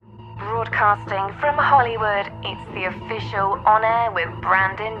Broadcasting from Hollywood, it's the official On Air with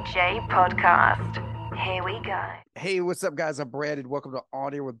Brandon J podcast. Here we go. Hey, what's up, guys? I'm Brandon. Welcome to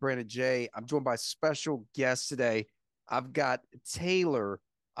On Air with Brandon J. I'm joined by a special guest today. I've got Taylor.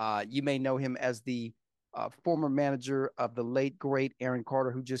 You may know him as the former manager of the late, great Aaron Carter,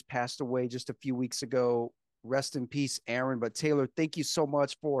 who just passed away just a few weeks ago. Rest in peace, Aaron. But Taylor, thank you so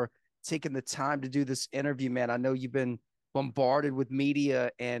much for taking the time to do this interview, man. I know you've been bombarded with media,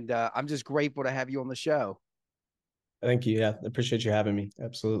 and I'm just grateful to have you on the show. Thank you. Yeah, I appreciate you having me.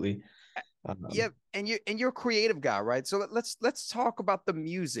 Absolutely. Yeah, and you're a creative guy, right? So let's talk about the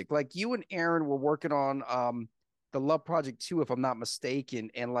music. Like, you and Aaron were working on the Love Project 2, if I'm not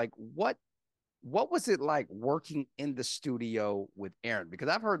mistaken. And like, what was it like working in the studio with Aaron? Because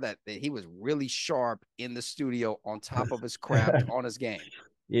I've heard that he was really sharp in the studio, on top of his craft, on his game.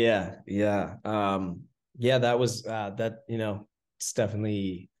 Yeah. That was it's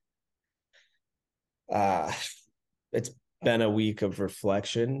definitely it's been a week of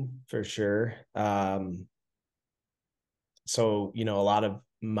reflection for sure. So, a lot of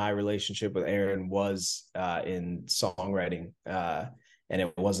my relationship with Aaron was in songwriting. And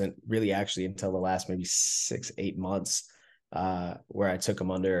it wasn't really actually until the last maybe 6-8 months where I took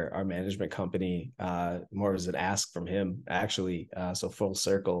him under our management company, more as an ask from him, actually. So full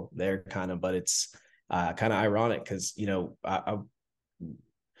circle there, kind of, but it's kind of ironic because,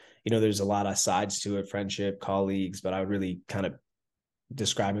 there's a lot of sides to it, friendship, colleagues, but I would really kind of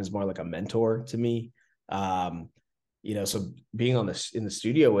describe him as more like a mentor to me. So being in the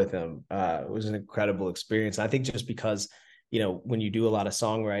studio with him was an incredible experience. I think just because, when you do a lot of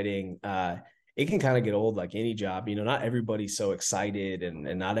songwriting, it can kind of get old, like any job. Not everybody's so excited,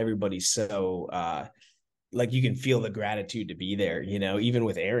 and not everybody's so like, you can feel the gratitude to be there, even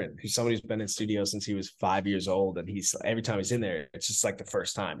with Aaron, who's somebody who's been in studio since he was 5 years old. And he's, every time he's in there, it's just like the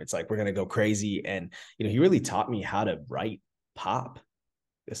first time. It's like, we're going to go crazy. And, he really taught me how to write pop,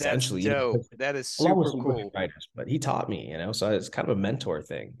 That's essentially. dope. That is A lot was super some cool. writers, but he taught me, so it's kind of a mentor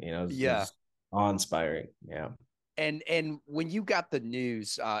thing, it Yeah. was awe-inspiring. Yeah. And when you got the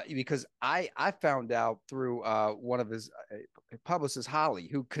news, because I found out through one of his publicists, Holly,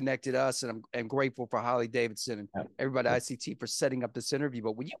 who connected us, and I'm grateful for Holly Davidson and everybody at ICT for setting up this interview.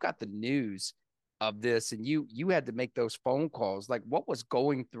 But when you got the news of this, and you had to make those phone calls, like, what was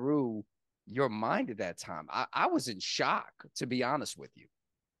going through your mind at that time? I was in shock, to be honest with you.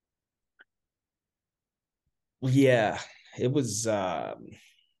 Yeah, it was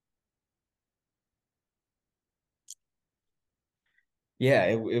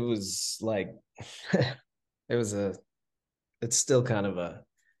it was like it was it's still kind of a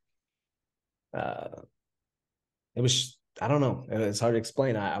it was, I don't know, it's hard to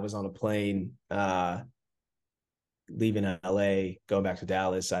explain. I was on a plane leaving LA, going back to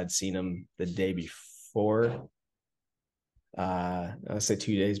Dallas. I'd seen him the day before, I would say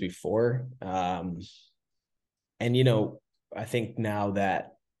 2 days before. And I think now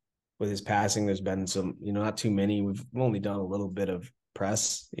that with his passing, there's been some, not too many. We've only done a little bit of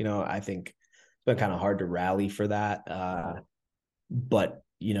press. I think it's been kind of hard to rally for that. But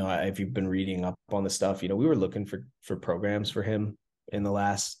if you've been reading up on the stuff, we were looking for programs for him in the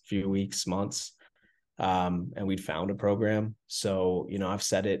last few weeks, months, and we'd found a program. So I've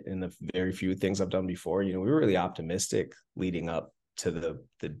said it in the very few things I've done before. We were really optimistic leading up to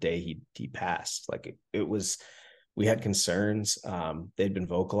the day he passed. Like, it was, we had concerns. They'd been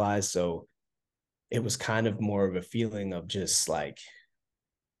vocalized, so it was kind of more of a feeling of just like,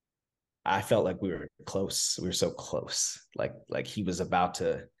 I felt like we were close. We were so close. Like he was about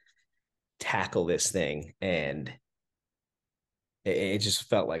to tackle this thing, and it just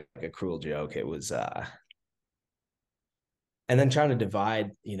felt like a cruel joke. It was and then trying to divide,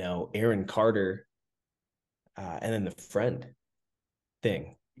 Aaron Carter and then the friend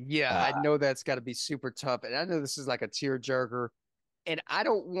thing. Yeah, I know that's got to be super tough. And I know this is like a tearjerker. And I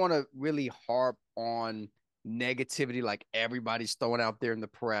don't want to really harp on negativity like everybody's throwing out there in the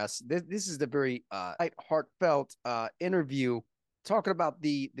press. This is the very heartfelt interview, talking about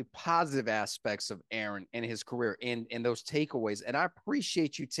the positive aspects of Aaron and his career, and those takeaways. And I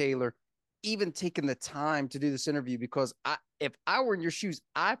appreciate you, Taylor, even taking the time to do this interview, because if I were in your shoes,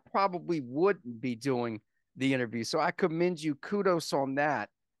 I probably wouldn't be doing the interview. So I commend you. Kudos on that.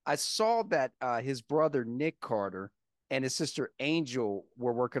 I saw that his brother Nick Carter and his sister Angel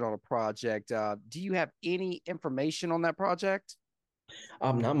were working on a project. Do you have any information on that project?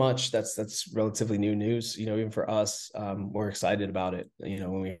 Not much. That's relatively new news. Even for us, we're excited about it.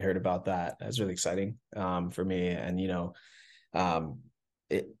 When we heard about that, that's really exciting for me. And um,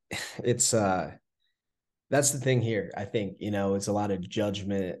 it it's That's the thing here. I think, it's a lot of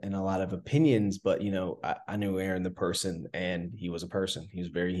judgment and a lot of opinions, but, I knew Aaron, the person, and he was a person. He was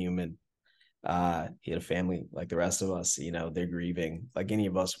very human. He had a family like the rest of us, they're grieving like any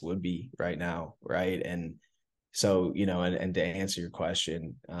of us would be right now. Right. And so, and to answer your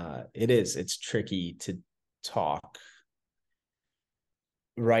question, it's tricky to talk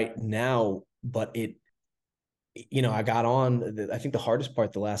right now, but I got on, I think the hardest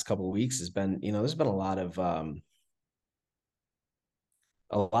part the last couple of weeks has been, there's been a lot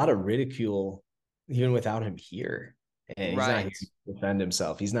of ridicule even without him here. And he's not here Right. to defend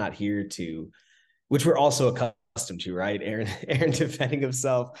himself. He's not here to, which we're also accustomed to, right? Aaron defending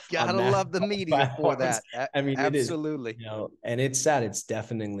himself on Gotta mass love the media for platforms. that. I mean, it is, Absolutely. and it's sad. It's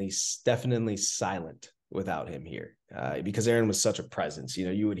definitely silent without him here, because Aaron was such a presence.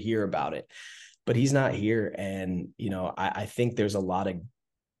 You would hear about it, but he's not here, and I think there's a lot of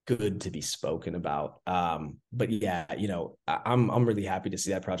good to be spoken about. But yeah, I'm really happy to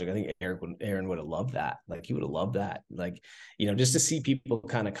see that project. I think Aaron would have loved that. Like he would have loved that. Like, just to see people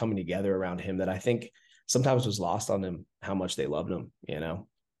kind of coming together around him that I think sometimes was lost on him, how much they loved him, when he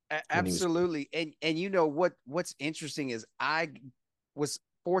was. Absolutely. And what's interesting is I was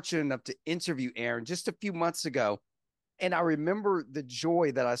fortunate enough to interview Aaron just a few months ago. And I remember the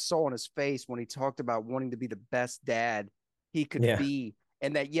joy that I saw on his face when he talked about wanting to be the best dad he could Yeah. be.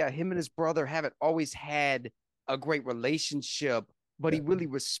 And that, yeah, him and his brother haven't always had a great relationship, but Yeah. he really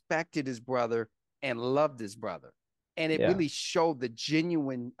respected his brother and loved his brother. And it Yeah. really showed the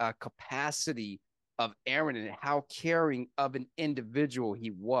genuine capacity of Aaron and how caring of an individual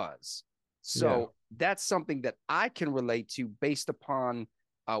he was. Yeah. So that's something that I can relate to based upon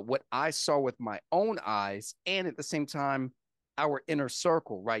what I saw with my own eyes, and at the same time, our inner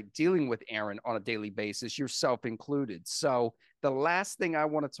circle, right? Dealing with Aaron on a daily basis, yourself included. So, the last thing I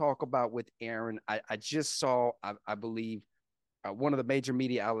want to talk about with Aaron, I just saw, I believe, one of the major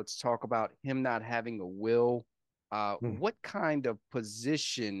media outlets talk about him not having a will. Hmm. What kind of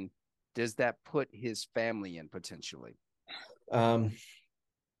position does that put his family in potentially? Um,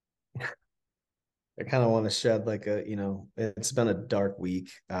 I kind of want to shed it's been a dark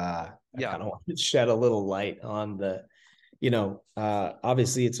week. I Yeah, kind of want to shed a little light on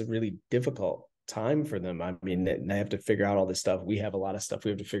obviously it's a really difficult time for them. I mean, they have to figure out all this stuff. We have a lot of stuff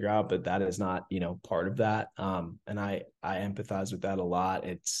we have to figure out, but that is not, part of that. And I empathize with that a lot.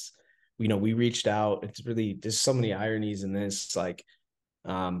 It's, we reached out. It's really, there's so many ironies in this. Like,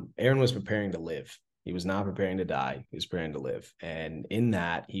 Aaron was preparing to live. He was not preparing to die. He was preparing to live. And in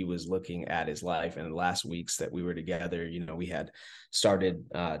that, he was looking at his life. And the last weeks that we were together, we had started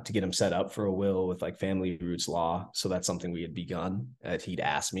to get him set up for a will with like family roots law. So that's something we had begun. That he'd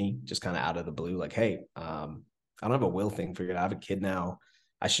asked me just kind of out of the blue, like, hey, I don't have a will thing figured out. I have a kid now.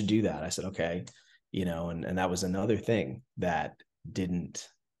 I should do that. I said, okay. And that was another thing that didn't,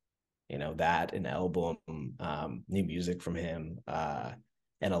 that an album, new music from him,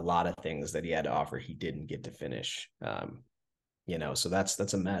 and a lot of things that he had to offer he didn't get to finish. So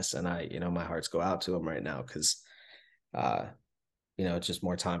that's a mess. And my hearts go out to him right now because it's just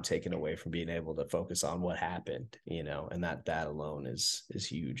more time taken away from being able to focus on what happened, and that alone is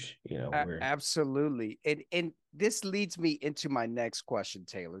huge. Absolutely. And this leads me into my next question,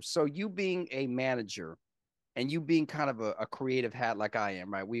 Taylor. So you being a manager and you being kind of a creative hat like I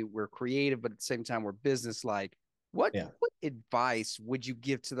am, right? We're creative, but at the same time we're business like. Yeah. What advice would you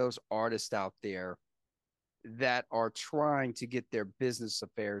give to those artists out there that are trying to get their business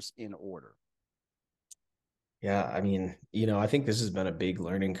affairs in order? Yeah, I mean, I think this has been a big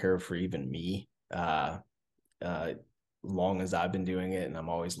learning curve for even me. Uh, long as I've been doing it, and I'm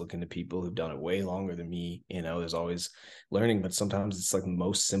always looking to people who've done it way longer than me. There's always learning, but sometimes it's like the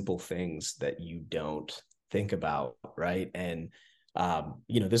most simple things that you don't think about, right? And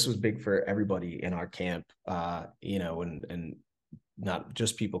this was big for everybody in our camp, and not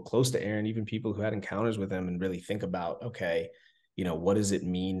just people close to Aaron, even people who had encounters with him, and really think about, okay, what does it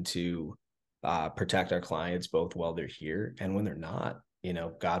mean to protect our clients both while they're here and when they're not,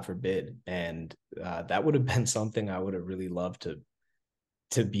 God forbid. And that would have been something I would have really loved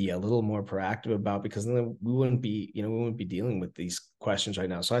to be a little more proactive about, because then we wouldn't be dealing with these questions right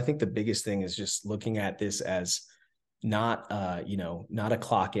now. So I think the biggest thing is just looking at this as not not a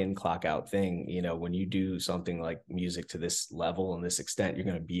clock in clock out thing. When you do something like music to this level and this extent, you're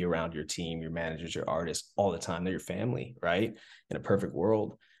going to be around your team, your managers, your artists all the time. They're your family, right? In a perfect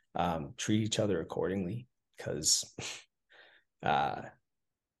world, treat each other accordingly, because at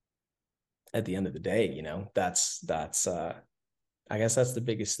the end of the day, that's I guess that's the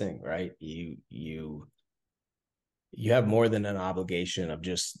biggest thing, right? You you have more than an obligation of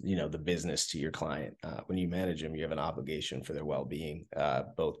just, the business to your client. When you manage them, you have an obligation for their well-being,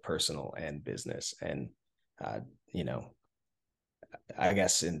 both personal and business. And, you know, I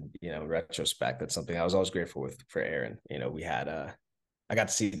guess in, retrospect, that's something I was always grateful for Aaron. We had, I got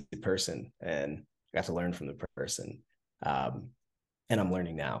to see the person and got to learn from the person. And I'm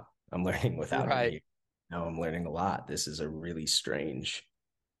learning now. I'm learning without him Right. here. Now I'm learning a lot. This is a really strange,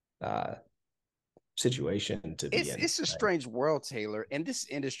 uh, situation to be in. It's a Right? strange world, Taylor, and this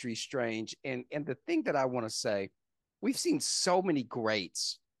industry strange. And the thing that I want to say, we've seen so many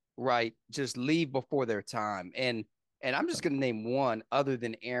greats, right, just leave before their time. And I'm just gonna name one other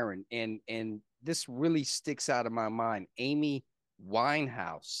than Aaron. And this really sticks out of my mind. Amy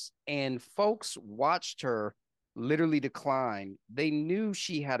Winehouse. And folks watched her literally decline. They knew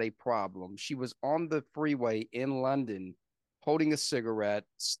she had a problem. She was on the freeway in London holding a cigarette,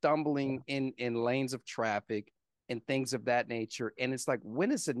 stumbling in lanes of traffic and things of that nature. And it's like,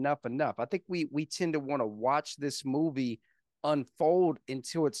 when is enough enough? I think we tend to want to watch this movie unfold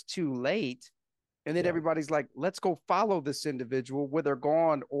until it's too late. And then Yeah. everybody's like, let's go follow this individual where they're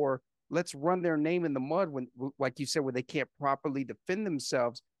gone, or let's run their name in the mud when, like you said, where they can't properly defend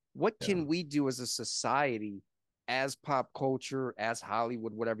themselves. What Yeah. can we do as a society, as pop culture, as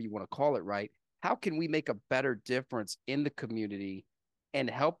Hollywood, whatever you want to call it, right? How can we make a better difference in the community and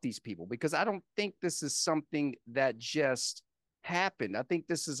help these people? Because I don't think this is something that just happened. I think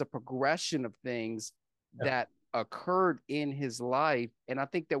this is a progression of things Yeah. that occurred in his life. And I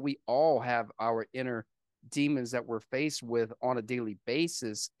think that we all have our inner demons that we're faced with on a daily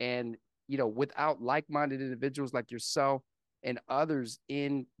basis. And, without like minded individuals like yourself and others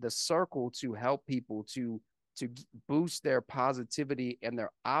in the circle to help people to boost their positivity and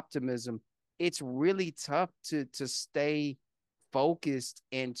their optimism, it's really tough to stay focused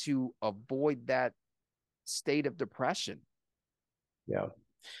and to avoid that state of depression. Yeah.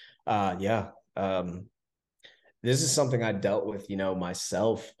 Yeah. This is something I dealt with,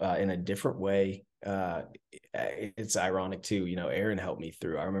 myself, in a different way. It's ironic too, Aaron helped me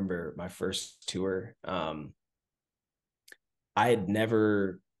through. I remember my first tour. I had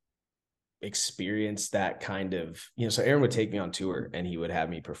never experienced that kind of, so Aaron would take me on tour and he would have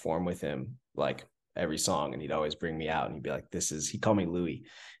me perform with him like every song, and he'd always bring me out and he'd be like, he called me Louis.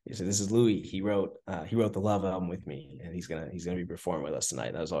 He said, "This is Louis. He wrote the Love album with me, and he's gonna be performing with us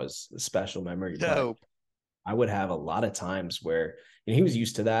tonight." That was always a special memory. But Dope. I would have a lot of times where, he was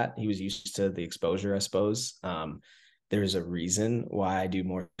used to that. He was used to the exposure, I suppose. There's a reason why I do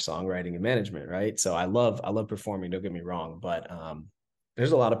more songwriting and management, right? So I love performing. Don't get me wrong, but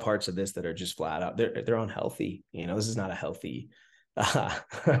there's a lot of parts of this that are just flat out. They're unhealthy. This is not a healthy. This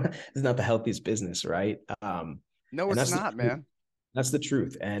is not the healthiest business, right? No, And it's that's not, man. that's the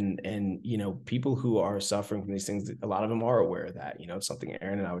truth. And people who are suffering from these things, a lot of them are aware of that. It's something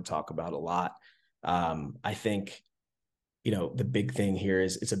Aaron and I would talk about a lot. I think, the big thing here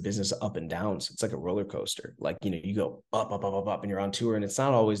is it's a business of up and downs. It's like a roller coaster. Like, you go up, up, up, up, up, and you're on tour, and it's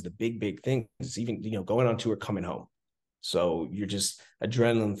not always the big things. It's even, going on tour, coming home. So you're just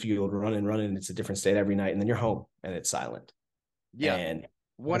adrenaline fueled, running. It's a different state every night. And then you're home and it's silent. Yeah. And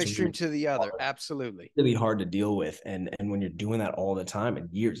One that's extreme to the other. hard, Absolutely. really hard to deal with. And when you're doing that all the time and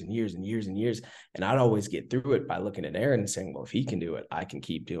years and years and years and years, and I'd always get through it by looking at Aaron and saying, well, if he can do it, I can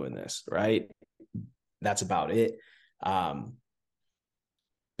keep doing this. Right. That's about it.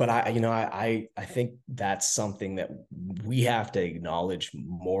 But I think that's something that we have to acknowledge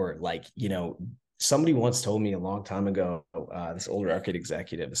more. Like, somebody once told me a long time ago, this older arcade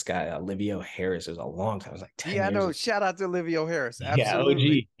executive, this guy, Olivio Harris, it was a long time. It was like 10 Yeah, I years know. ago. Shout out to Olivio Harris. Yeah,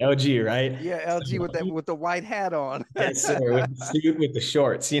 Absolutely. OG, right? Yeah, LG with that with the white hat on. Yes, sir. With the suit, with the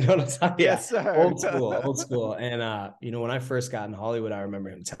shorts, you know what I'm talking? Yeah, Yes, sir. old school. And when I first got in Hollywood, I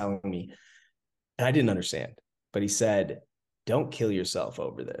remember him telling me, and I didn't understand, but he said, "Don't kill yourself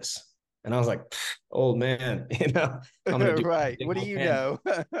over this." And I was like, "Old man, I'm gonna do Right. everything What do I you can." know?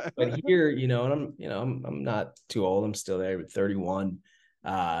 But here, and I'm not too old. I'm still there, but 31.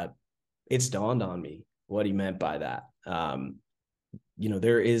 It's dawned on me what he meant by that.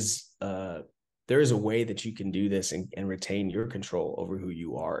 There is a way that you can do this and retain your control over who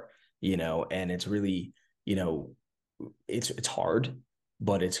you are, and it's really, it's hard,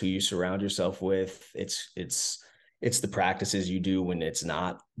 but it's who you surround yourself with. It's the practices you do when it's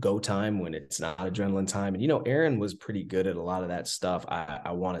not go time, when it's not adrenaline time. And, Aaron was pretty good at a lot of that stuff,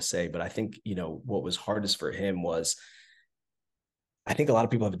 I want to say, but I think, what was hardest for him was, I think a lot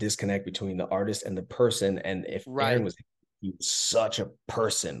of people have a disconnect between the artist and the person. And if Aaron Right. was, he was such a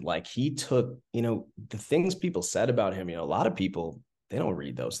person, like he took, the things people said about him, a lot of people, they don't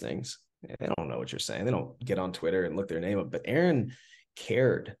read those things. they don't know what you're saying. They don't get on Twitter and look their name up. But Aaron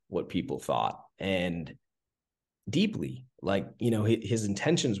cared what people thought, and deeply, like, his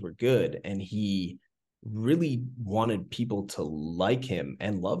intentions were good, and he really wanted people to like him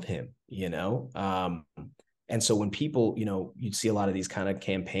and love him, and so when people, you'd see a lot of these kind of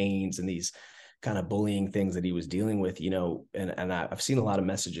campaigns and these kind of bullying things that he was dealing with, and I've seen a lot of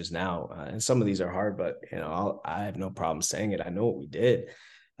messages now, and some of these are hard, but I have no problem saying it. I know what we did.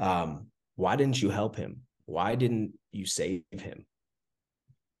 Why didn't you help him? Why didn't you save him?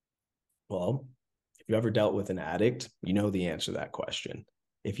 Well, if you ever dealt with an addict, you know the answer to that question.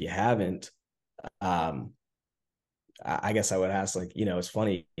 If you haven't, I guess I would ask, like, it's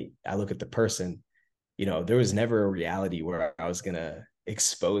funny. I look at the person, there was never a reality where I was going to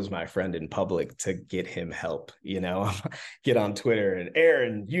expose my friend in public to get him help, get on Twitter and,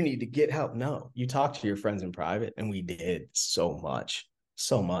 Aaron, you need to get help. No, you talk to your friends in private, and we did so much,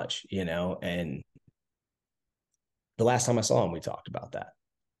 and the last time I saw him, we talked about that.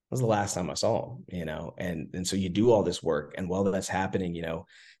 Was the last time I saw him, and so you do all this work, and while that's happening,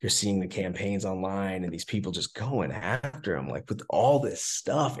 you're seeing the campaigns online and these people just going after him, like, with all this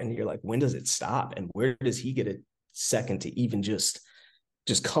stuff, and you're like, when does it stop? And where does he get a second to even just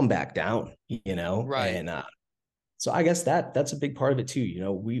come back down, Right. And so I guess that's a big part of it too.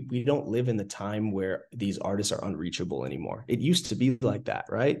 We don't live in the time where these artists are unreachable anymore. It used to be like that,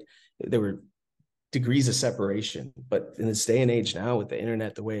 right? There were degrees of separation, but in this day and age now, with the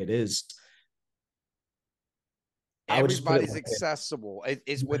internet the way it is, I would just put it Everybody's like accessible.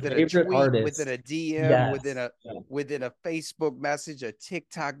 It's my within a favorite tweet, within artist. a DM, Yes. within a Facebook message, a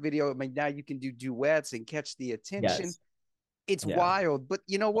TikTok video. I mean, now you can do duets and catch the attention. Yes. It's Yeah. wild. But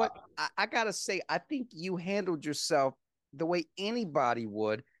you know what? Wow. I gotta say, I think you handled yourself the way anybody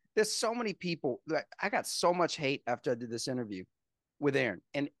would. There's so many people. Like, I got so much hate after I did this interview with Aaron.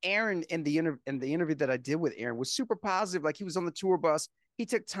 And Aaron in the interview that I did with Aaron was super positive. Like, he was on the tour bus. He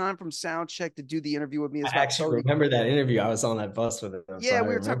took time from sound check to do the interview with me. It's I about actually 30. remember that interview. I was on that bus with him, so Yeah, I we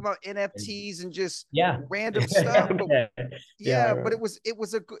were talking remember. about NFTs and just Yeah. random stuff. But Okay. Yeah, I yeah, but remember. it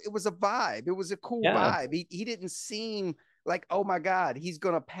was a vibe. It was a cool Yeah. vibe. He didn't seem like, oh my God, he's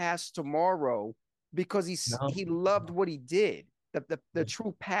gonna pass tomorrow, because No. he loved what he did. The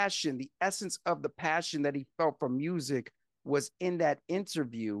true passion, the essence of the passion that he felt for music was in that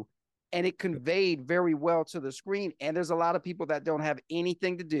interview, and it conveyed very well to the screen. And there's a lot of people that don't have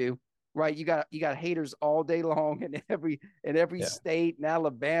anything to do, right? You got haters all day long in every Yeah. state, in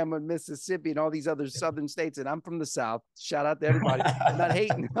Alabama, Mississippi, and all these other southern states. And I'm from the South. Shout out to everybody. I'm not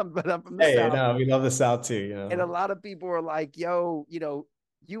hating, but I'm from the Hey, South. no, we love the South too, And a lot of people are like, yo,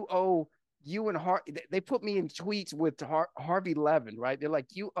 you owe you and they put me in tweets with Harvey Levin, right? They're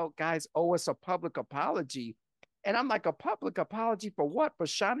like, you guys owe us a public apology. And I'm like, a public apology for what? For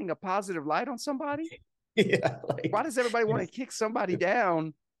shining a positive light on somebody? Yeah, Why like, does everybody want to kick somebody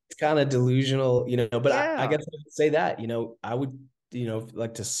down? it's kind of delusional, but I Yeah. guess I would say that, I would,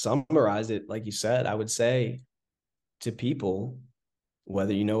 like, to summarize it, like you said, I would say to people,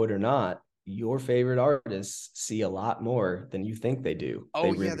 whether you know it or not, your favorite artists see a lot more than you think they do. They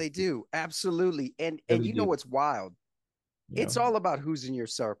Oh yeah, really, they do. Absolutely. And really you know do. what's wild? It's all about who's in your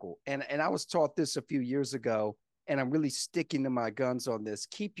circle. And I was taught this a few years ago, and I'm really sticking to my guns on this.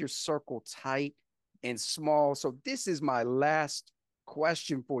 Keep your circle tight and small. So this is my last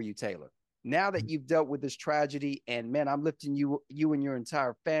question for you, Taylor. Now that you've dealt with this tragedy, and man, I'm lifting you and your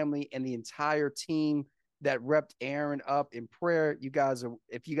entire family and the entire team that repped Aaron up in prayer. You guys are,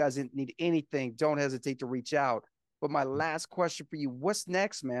 if you guys need anything, don't hesitate to reach out. But my last question for you, what's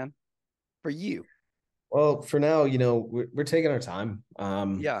next, man, for you? Well, for now, we're taking our time.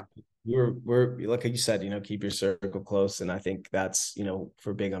 Yeah. We're like you said, keep your circle close, and I think that's,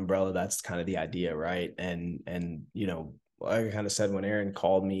 for Big Umbrella, that's kind of the idea, right? And like I kind of said, when Aaron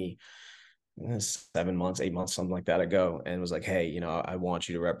called me 7 months, 8 months, something like that ago, and was like, hey, I want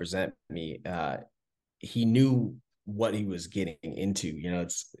you to represent me. He knew what he was getting into.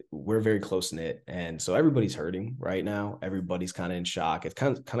 We're very close knit, and so everybody's hurting right now. Everybody's kind of in shock. It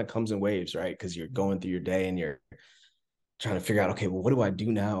kind of comes in waves, right? Because you're going through your day and you're trying to figure out, okay, well, what do I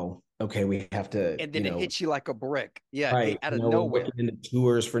do now? Okay, we have to, And then it hits you like a brick. Yeah, right. out of We're nowhere. looking into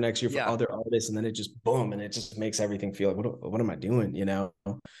tours for next year for Yeah. other artists, and then it just boom, and it just makes everything feel like, what am I doing?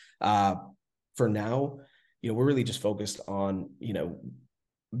 Uh, for now, we're really just focused on,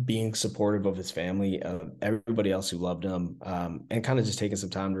 being supportive of his family, everybody else who loved him, and kind of just taking some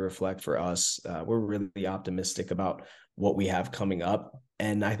time to reflect for us. We're really optimistic about what we have coming up.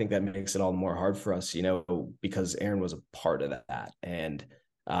 And I think that makes it all the more hard for us, because Aaron was a part of that. And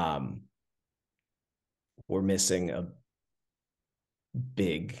we're missing a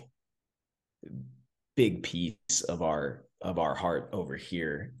big big piece of our heart over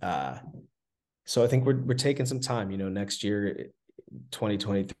here. So I think we're taking some time. Next year,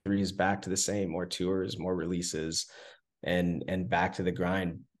 2023 is back to the same, more tours, more releases, and back to the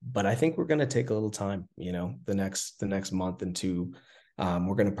grind. But I think we're going to take a little time. The next month and two,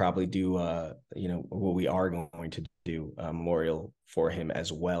 we're going to probably do what we are going to do, a memorial for him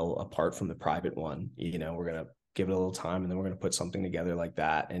as well, apart from the private one. We're going to give it a little time, and then we're going to put something together like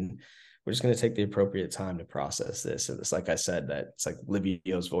that. And we're just going to take the appropriate time to process this. And it's like I said, that it's like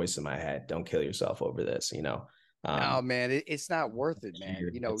Livio's voice in my head. Don't kill yourself over this, No, man, it's not worth it,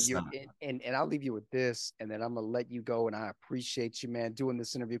 man. And I'll leave you with this, and then I'm going to let you go. And I appreciate you, man, doing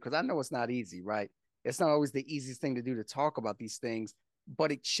this interview, because I know it's not easy, right? It's not always the easiest thing to do, to talk about these things,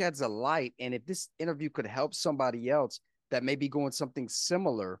 but it sheds a light. And if this interview could help somebody else that may be going something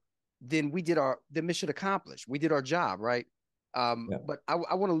similar, then we did the mission accomplished. We did our job, right? But I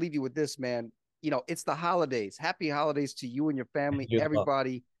want to leave you with this, man. It's the holidays. Happy holidays to you and your family,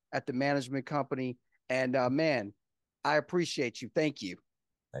 everybody at the management company. And man, I appreciate you. Thank you.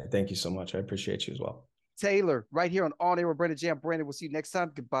 Thank you so much. I appreciate you as well. Taylor, right here on Air with Brandon J. Brandon, we'll see you next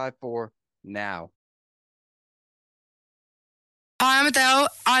time. Goodbye for now. Hi, I'm Adele.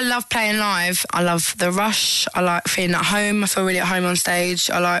 I love playing live. I love the rush. I like feeling at home. I feel really at home on stage.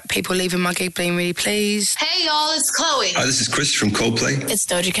 I like people leaving my gig being really pleased. Hey, y'all, it's Chloe. Hi, this is Chris from Coldplay. It's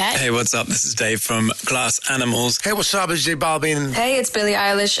Doja Cat. Hey, what's up? This is Dave from Glass Animals. Hey, what's up? It's J Balvin. Hey, it's Billie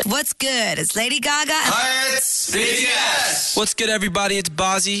Eilish. What's good? It's Lady Gaga. Hi, it's BTS. What's good, everybody? It's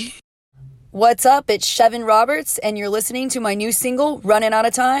Bozzy. What's up? It's Chevin Roberts, and you're listening to my new single, Running Out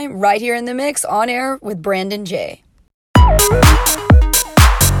of Time, right here in the mix, on air with Brandon J.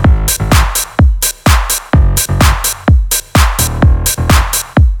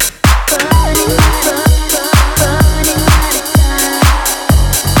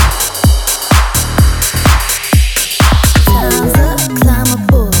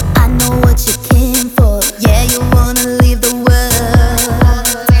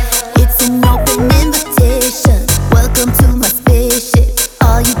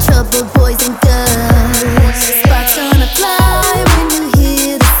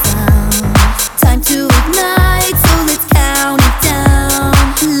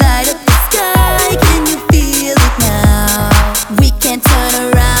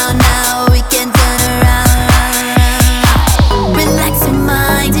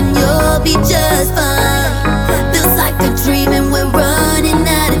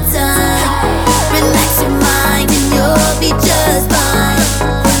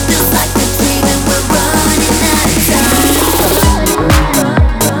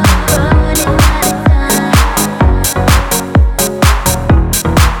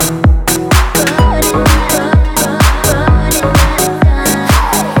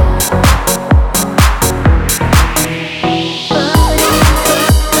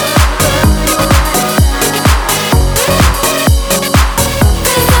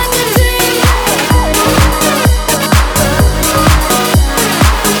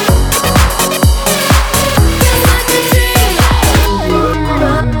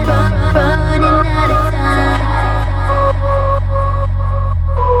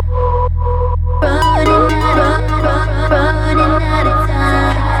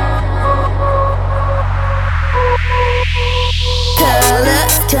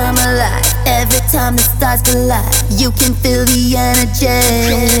 time the stars collide, you can feel the energy.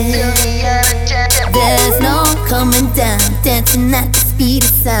 There's no coming down, dancing at the speed of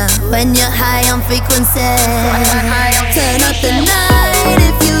sound. When you're high on frequency, turn up the night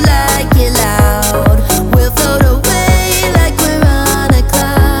if you like it loud. We'll float away like we're on a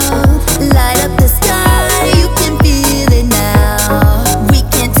cloud. Light up the sky, you can feel it now. We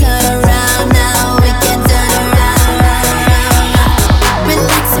can turn around now, we can turn around.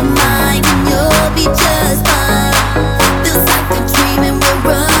 Relax your mind and you'll be just fine. Feels like a dream and we're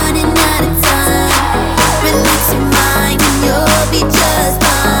running out of time. Relax your mind and you'll be just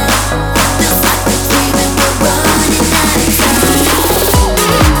fine. Feels like a dream and we're running out of time.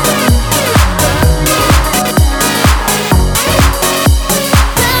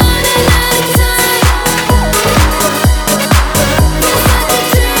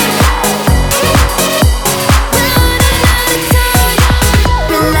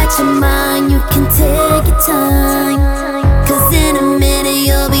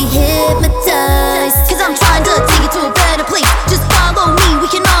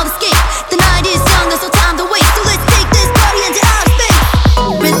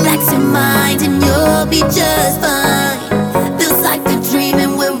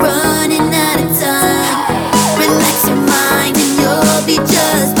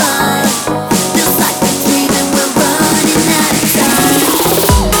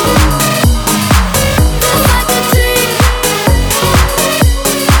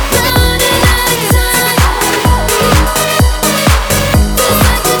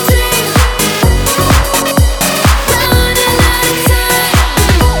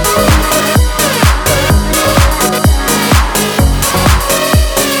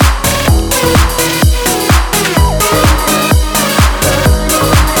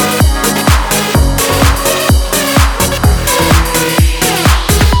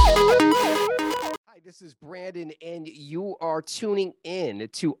 tuning in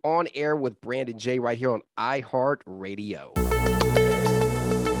to On Air with Brandon J right here on iHeartRadio.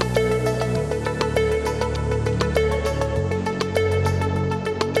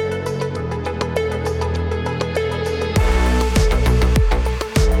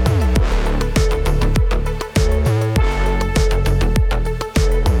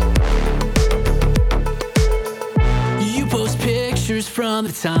 From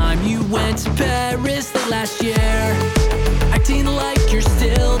the time you went to Paris the last year, acting like you're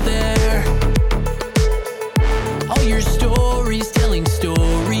still there. All your stories telling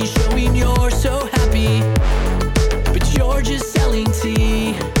stories, showing you're so happy, but you're just selling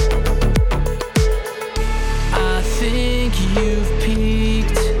tea. I think you've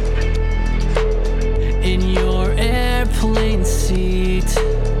peaked in your airplane seat.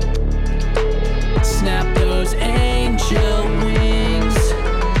 Snap those angel wings,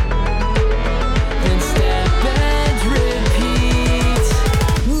 then step and repeat.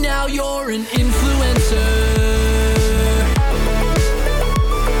 Now you're an influencer.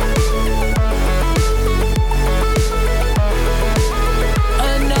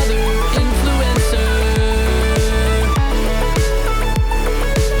 Another influencer.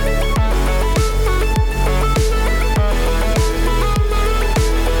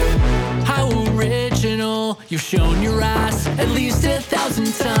 How original. You've shown your ass at least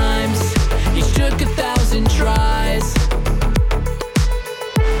 1,000 times. Each took 1,000 tries.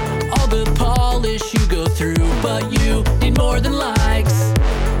 All the polish you go through, but you need more than likes.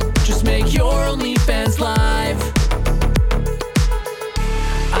 Just make your OnlyFans live.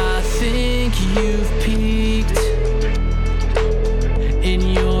 I think you've peaked in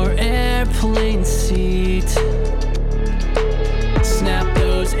your airplane seat. Snap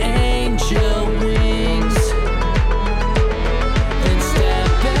those angel wings, then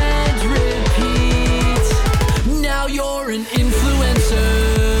step and repeat. Now you're an influencer.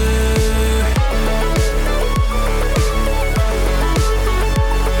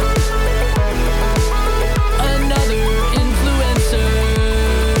 Another influencer.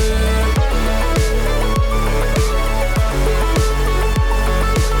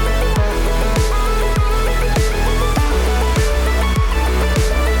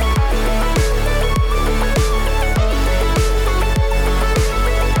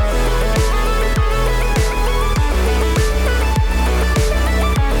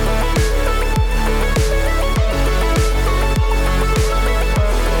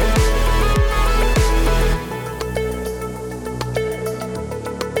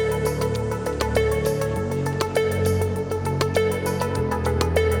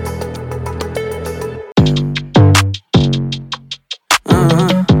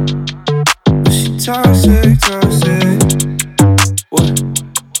 Toxic, toxic. What?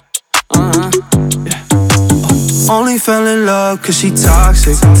 Yeah. Only fell in love cause she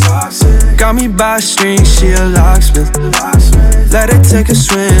toxic. Got me by a string, she a locksmith. Let her take a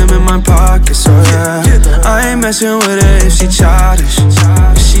swim in my pockets, oh yeah. I ain't messing with her if she childish.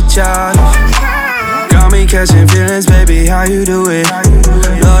 If she childish. Got me catching feelings, baby, how you do it?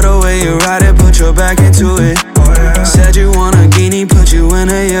 Love the way you ride it, put your back into it. Said you want a guinea, put you in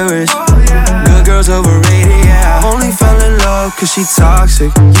a Urus. Good girls overrated, yeah. Only fell in love cause she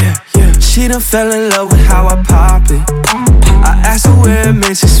toxic, yeah, yeah. She done fell in love with how I pop it. I asked her where it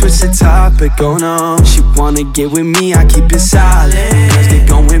meant, she switched the topic. Oh no, she wanna get with me, I keep it solid. Girls get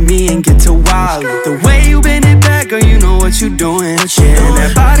going with me and get to wild. The way you bend it back, girl, you know what you doing. Yeah, and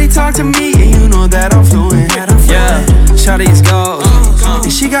that body talk to me, and you know that I'm fluent. Yeah, shawty's gold,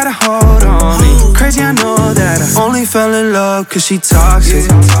 and she got a hold on me. Crazy, I know that I only fell in love cause she toxic.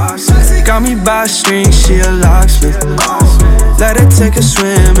 Got me by a string, she a locksmith. Let her take a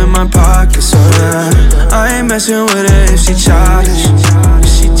swim in my pockets, so yeah. I ain't messing with her if she childish. If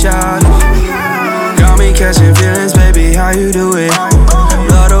she childish. Got me catching feelings, baby, how you do it?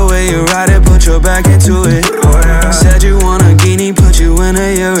 Love the way you ride it, put your back into it. Said you want a guinea, put you in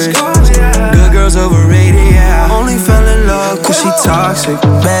a Urus. Good girls overrated, yeah. Only fell in love cause she toxic.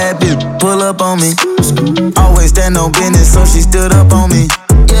 Bad bitch, pull up on me. Always stand on business, so she stood up on me.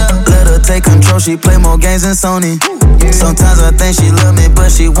 Let her take control, she play more games than Sony. Sometimes I think she love me,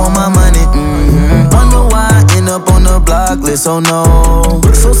 but she want my money. Wonder why I end up on the block list, oh no.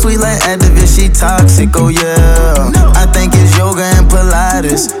 So sweet like activist, she toxic, oh yeah. I think it's yoga and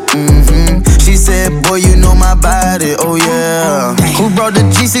Pilates. She said, boy, you know my body, oh yeah. Who brought the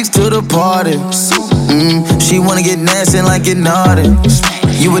G6 to the party? She wanna get nasty like it naughty.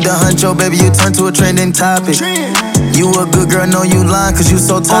 You with the huncho, baby, you turn to a trending topic. You a good girl, know you lying cause you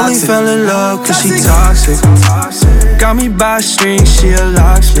so toxic. Only fell in love cause she toxic. Got me by a string, she a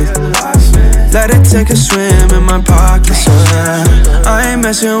locksmith. Let it take a swim in my pocket, so yeah. I ain't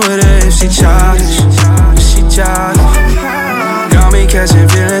messing with her if she childish. Got me catching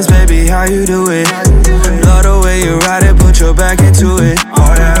feelings, baby, how you do it? Love the way you ride it, put your back into it.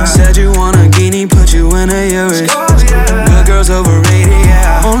 Said you want a guinea, put you in a Urus. Good girls overrated,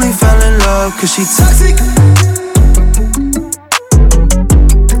 yeah. Only fell in love cause she toxic.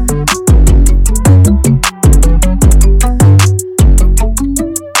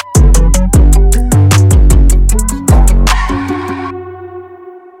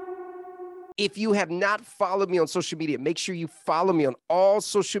 If you have not followed me on social media, make sure you follow me on all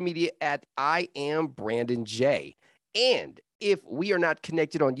social media at I am Brandon J. And if we are not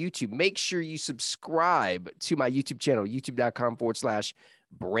connected on YouTube, make sure you subscribe to my YouTube channel,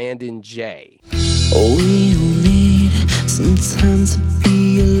 youtube.com/Brandon J. Oh, we all need some time to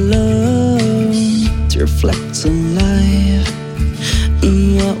be alone, to reflect on life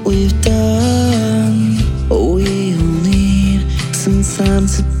and what we've done. Oh, we all need some time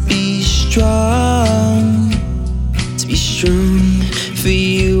to be strong for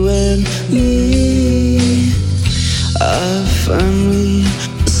you and me. Our family,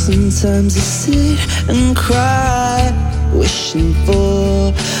 sometimes I sit and cry, wishing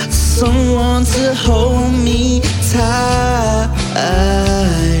for someone to hold me tight.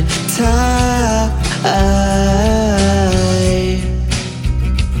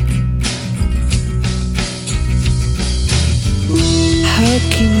 How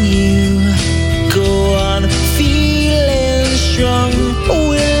can you go on feeling strong?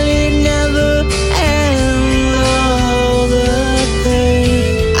 Will it never end? All the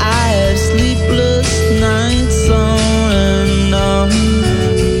pain, I have sleepless nights on and on.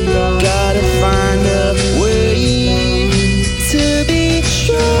 Gotta find a way to be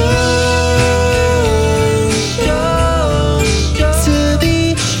strong, to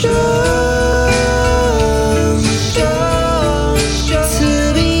be strong, to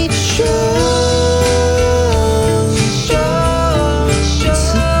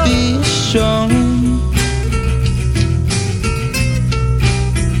be strong.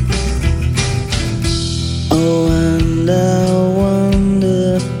 Oh, and I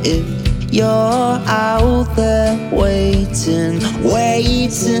wonder if you're out there waiting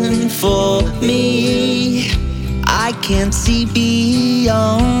for me. I can't see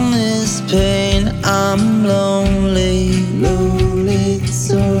beyond this pain. I'm lonely,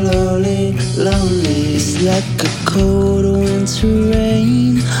 so lonely. It's like a cold winter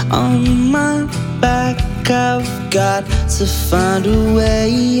rain on my back. I've got to find a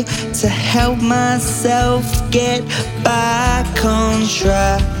way to help myself get back on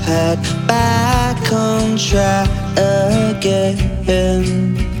track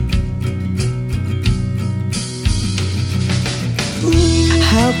again.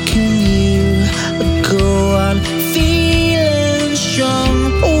 How can you go on feeling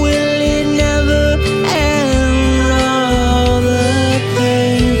strong? Will it never end? All the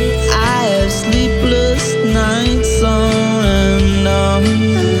pain, I have sleepless nights on and on.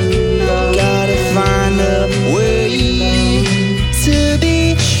 Gotta find a way to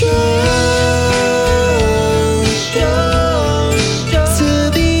be strong,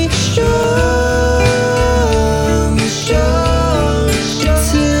 to be strong,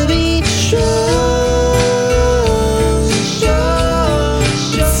 to be strong,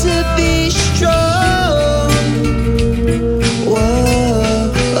 to be strong.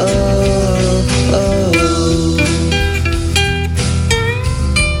 Whoa, oh, oh.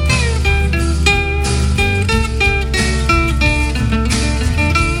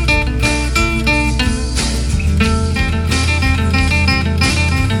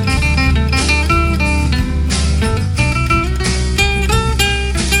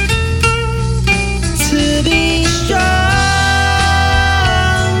 To be strong,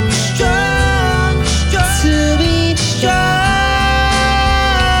 to be strong,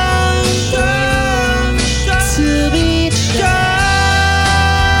 to be strong,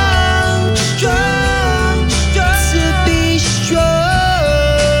 to be strong.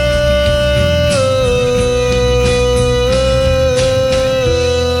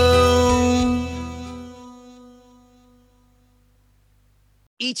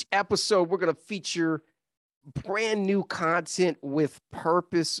 Each episode, we're going to feature brand new content with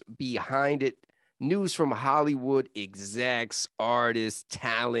purpose behind it. News from Hollywood, execs, artists,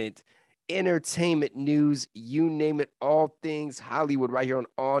 talent, entertainment news, you name it, all things Hollywood right here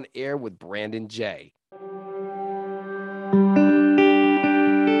on Air with Brandon J.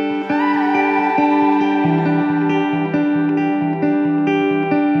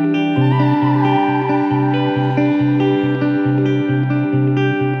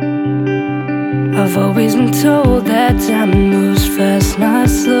 been told that time moves fast, not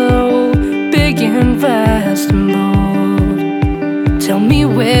slow, big and fast and bold. Tell me,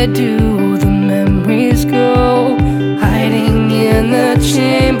 where do the memories go? Hiding in the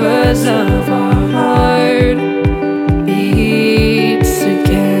chambers of our heart beats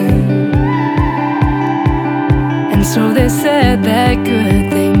again. And so they said that good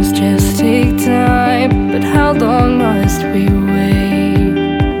things just take time, but how long must we wait?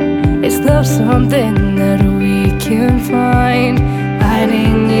 Is love something that we can find,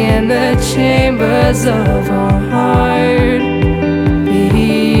 hiding in the chambers of our heart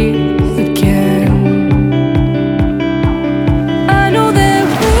beats again? I know that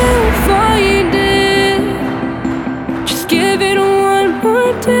we'll find it, just give it one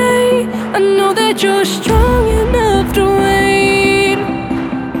more day. I know that you're strong enough to wait,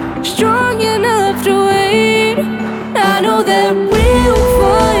 strong enough to wait. I know that we'll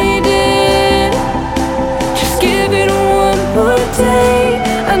find it, just give it one more day.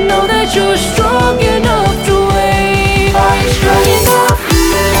 I know that you're strong enough to wait. Are you strong enough?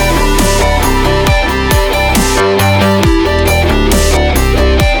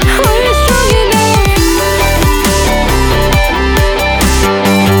 Are you strong enough?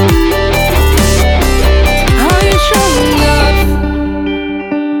 Are you strong enough?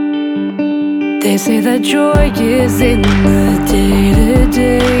 They say that joy is in the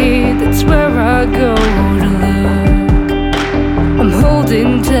day-to-day. That's where I go to look. I'm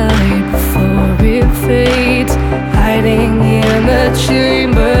holding tight before it fades, hiding in the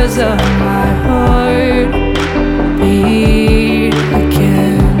chambers of my heart beat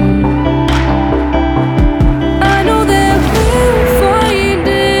again. I know that we'll find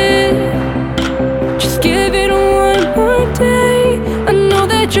it, just give it one more day. I know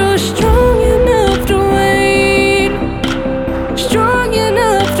that you're strong enough to wait, strong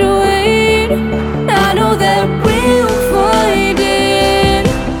enough to wait. I know that we'll find it,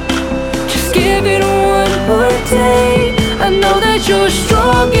 just give it one more day. I know that you're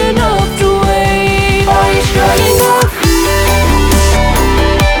strong enough to wait. Are you strong enough?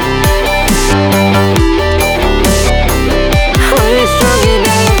 Are you strong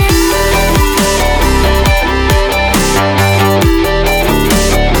enough?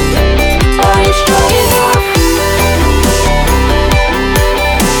 Are you strong enough?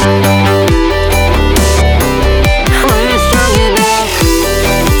 Are you strong enough?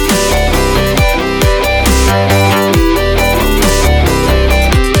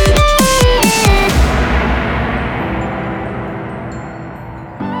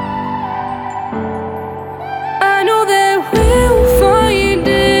 I know that we'll find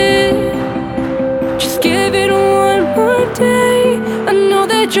it, just give it one more day. I know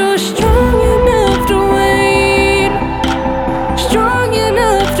that you're strong enough to wait, strong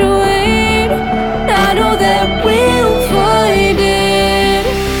enough to wait. I know that we'll find it.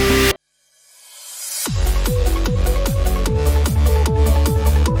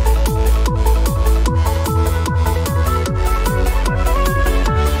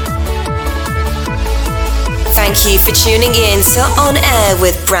 Thank you for tuning in to On Air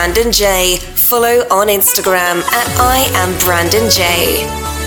with Brandon J. Follow on Instagram at I am Brandon J.